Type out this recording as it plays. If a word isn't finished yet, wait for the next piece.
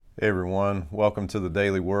Hey everyone, welcome to the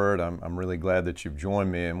Daily Word. I'm really glad that you've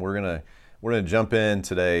joined me, and we're gonna jump in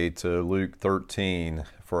today to Luke 13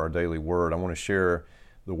 for our daily word. I want to share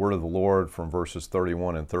the word of the Lord from verses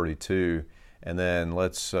 31 and 32, and then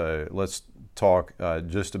let's talk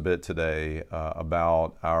just a bit today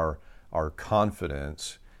about our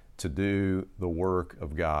confidence to do the work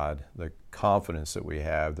of God, the confidence that we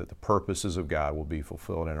have that the purposes of God will be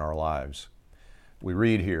fulfilled in our lives. We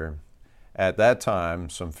read here. At that time,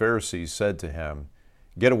 some Pharisees said to him,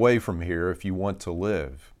 "Get away from here if you want to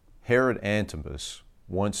live. Herod Antipas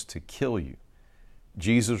wants to kill you."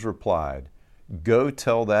 Jesus replied, "Go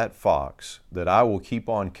tell that fox that I will keep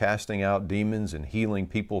on casting out demons and healing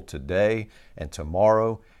people today and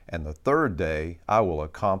tomorrow, and the third day I will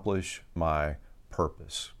accomplish my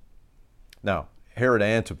purpose." Now, Herod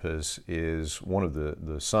Antipas is one of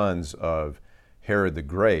the sons of Herod the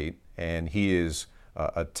Great, and he is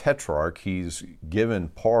a tetrarch. He's given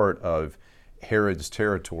part of Herod's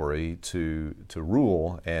territory to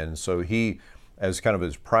rule, and so he, as kind of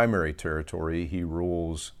his primary territory, he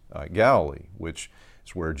rules Galilee, which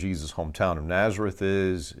is where Jesus' hometown of Nazareth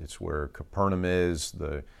is. It's where Capernaum is,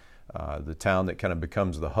 the town that kind of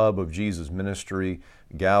becomes the hub of Jesus' ministry.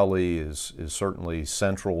 Galilee is certainly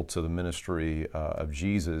central to the ministry of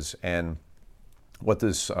Jesus, and what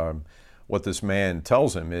this man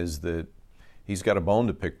tells him is that he's got a bone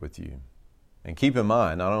to pick with you. And keep in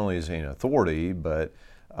mind, not only is he an authority, but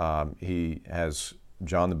he has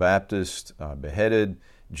John the Baptist beheaded.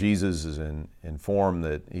 Jesus is informed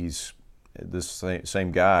that this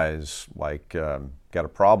same guy is got a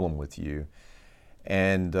problem with you,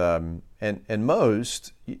 and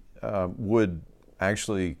most would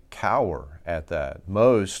actually cower at that.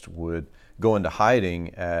 Most would go into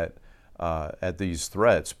hiding at these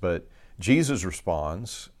threats, but Jesus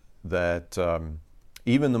responds that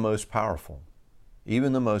even the most powerful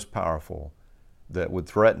that would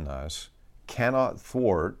threaten us cannot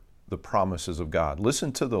thwart the promises of God.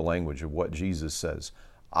 Listen to the language of what Jesus says.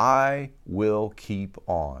 I will keep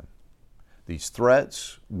on. These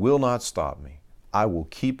threats will not stop me. I will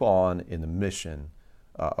keep on in the mission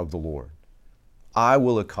of the Lord. I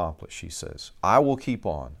will accomplish, he says. I will keep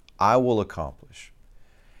on. I will accomplish.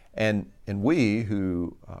 And we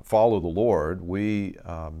who follow the Lord, we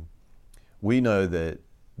know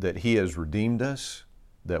that He has redeemed us,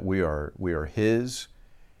 that we are His,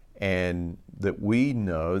 and that we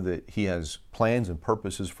know that He has plans and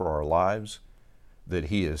purposes for our lives, that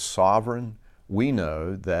He is sovereign. We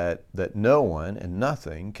know that no one and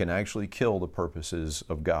nothing can actually kill the purposes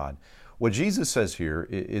of God. What Jesus says here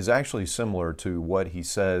is actually similar to what He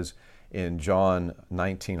says in John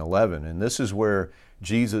 19:11, and this is where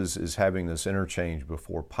Jesus is having this interchange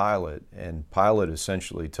before Pilate, and Pilate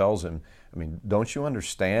essentially tells him, don't you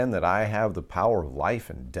understand that I have the power of life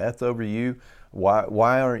and death over you?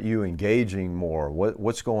 Why aren't you engaging more?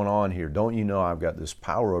 What's going on here? Don't you know I've got this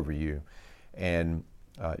power over you? And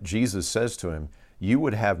Jesus says to him, you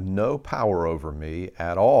would have no power over me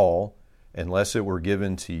at all unless it were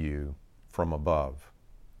given to you from above.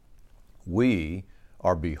 We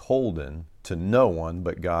are beholden to no one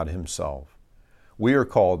but God Himself. We are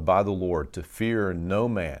called by the Lord to fear no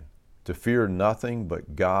man, to fear nothing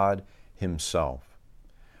but God Himself.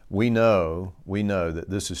 We know that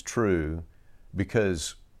this is true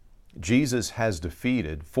because Jesus has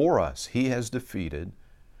defeated, for us, He has defeated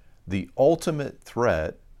the ultimate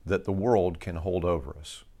threat that the world can hold over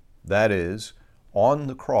us. That is, on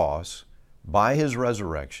the cross, by His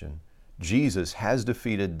resurrection, Jesus has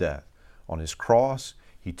defeated death. On His cross,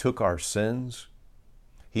 He took our sins.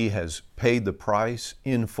 He has paid the price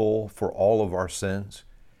in full for all of our sins.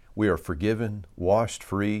 We are forgiven, washed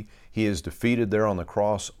free. He has defeated there on the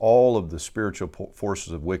cross all of the spiritual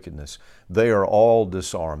forces of wickedness. They are all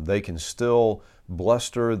disarmed. They can still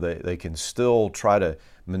bluster. They can still try to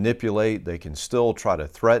manipulate. They can still try to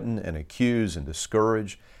threaten and accuse and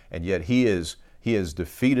discourage. And yet He has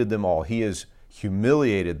defeated them all. He has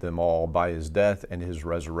humiliated them all by His death and His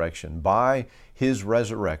resurrection. By His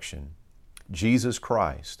resurrection, Jesus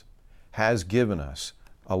Christ has given us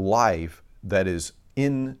a life that is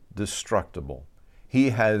indestructible. He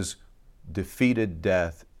has defeated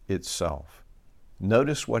death itself.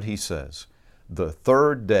 Notice what He says. The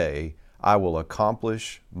third day I will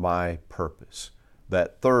accomplish my purpose.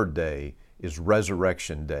 That third day is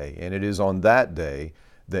Resurrection Day, and it is on that day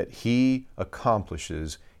that He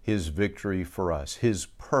accomplishes His victory for us. His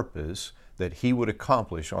purpose that He would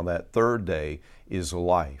accomplish on that third day is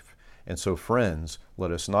life. And so, friends, let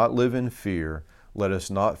us not live in fear. Let us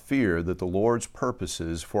not fear that the Lord's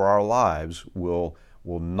purposes for our lives will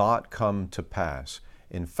not come to pass.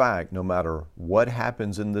 In fact, no matter what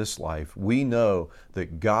happens in this life, we know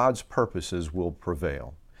that God's purposes will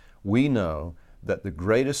prevail. We know that the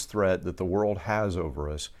greatest threat that the world has over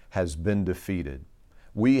us has been defeated.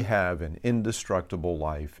 We have an indestructible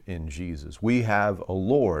life in Jesus. We have a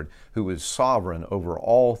Lord who is sovereign over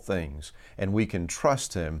all things, and we can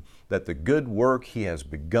trust Him that the good work He has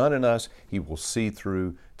begun in us, He will see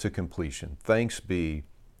through to completion. Thanks be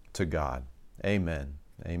to God. Amen.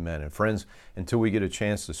 Amen. And friends, until we get a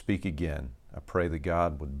chance to speak again, I pray that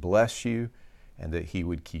God would bless you and that He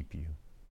would keep you.